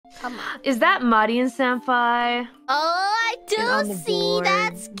Come on. Is that Mari and Senpai? Oh, I on do the see. board.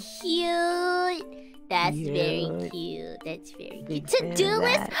 That's cute. That's very Cute. cute. That's very Big cute. fan of To-do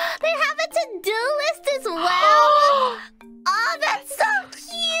list. that. They have a to-do list as well. Oh, that's so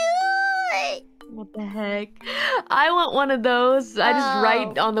cute. What the heck? I want one of those. I just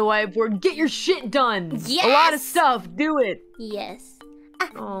write on the whiteboard, get your shit done. Yes. A lot of stuff. Do it. Yes.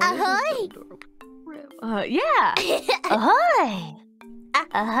 Oh, Ahoy. this is so adorable. Yeah. Ahoy.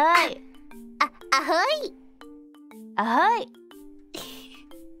 Ahoy. Ahoy. Ahoy.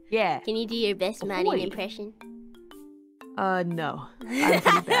 Yeah. Can you do your best Maddie Ahoy. impression? No. I'm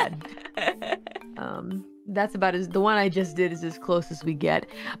pretty bad. That's about the one I just did is as close as we get.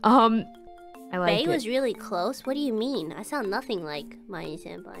 I like Bae it. was really close? What do you mean? I sound nothing like Maddie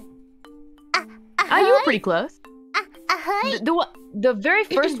Senpai. You were pretty close. Ahoy. The very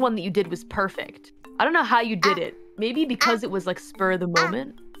first one that you did was perfect. I don't know how you did it. Maybe because it was like spur of the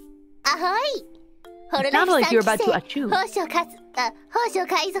moment. Ahoy. It sounded like you were about to achoo. 宝生海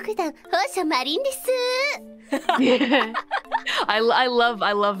賊団宝生マリンです。 Yeah. I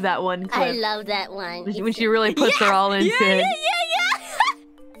love that one clip. I love that one. When she really puts her all into it.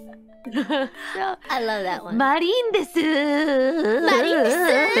 Yeah. I love that one. マリンです。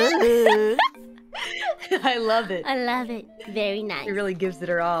 I love it. I love it. Very nice. She really gives it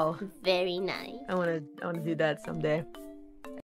her all. Very nice. I wanna do that someday.